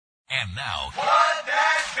And now, What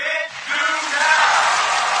that bitch do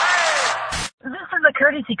now? This is a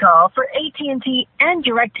courtesy call for AT&T and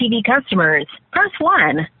DirecTV customers. Press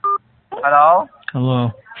 1. Hello?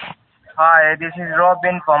 Hello. Hi, this is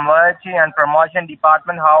Robin from Loyalty and Promotion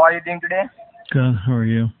Department. How are you doing today? Good. How are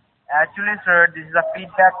you? Actually, sir, this is a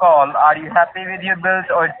feedback call. Are you happy with your bills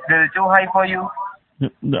or is bill too high for you?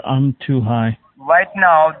 I'm too high. Right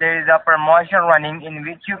now, there is a promotion running in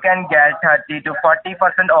which you can get 30 to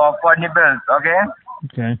 40% off for your bills, okay?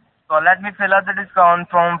 Okay. So let me fill out the discount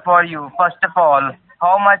form for you. First of all,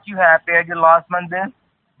 how much you have paid your last month bill?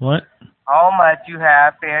 What? How much you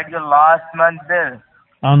have paid your last month bill?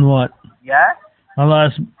 On what? Yeah? My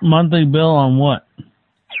last monthly bill on what?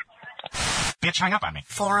 bitch, hang up on me.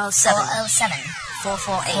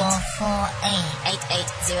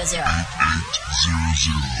 407-448-8800.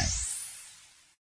 8800.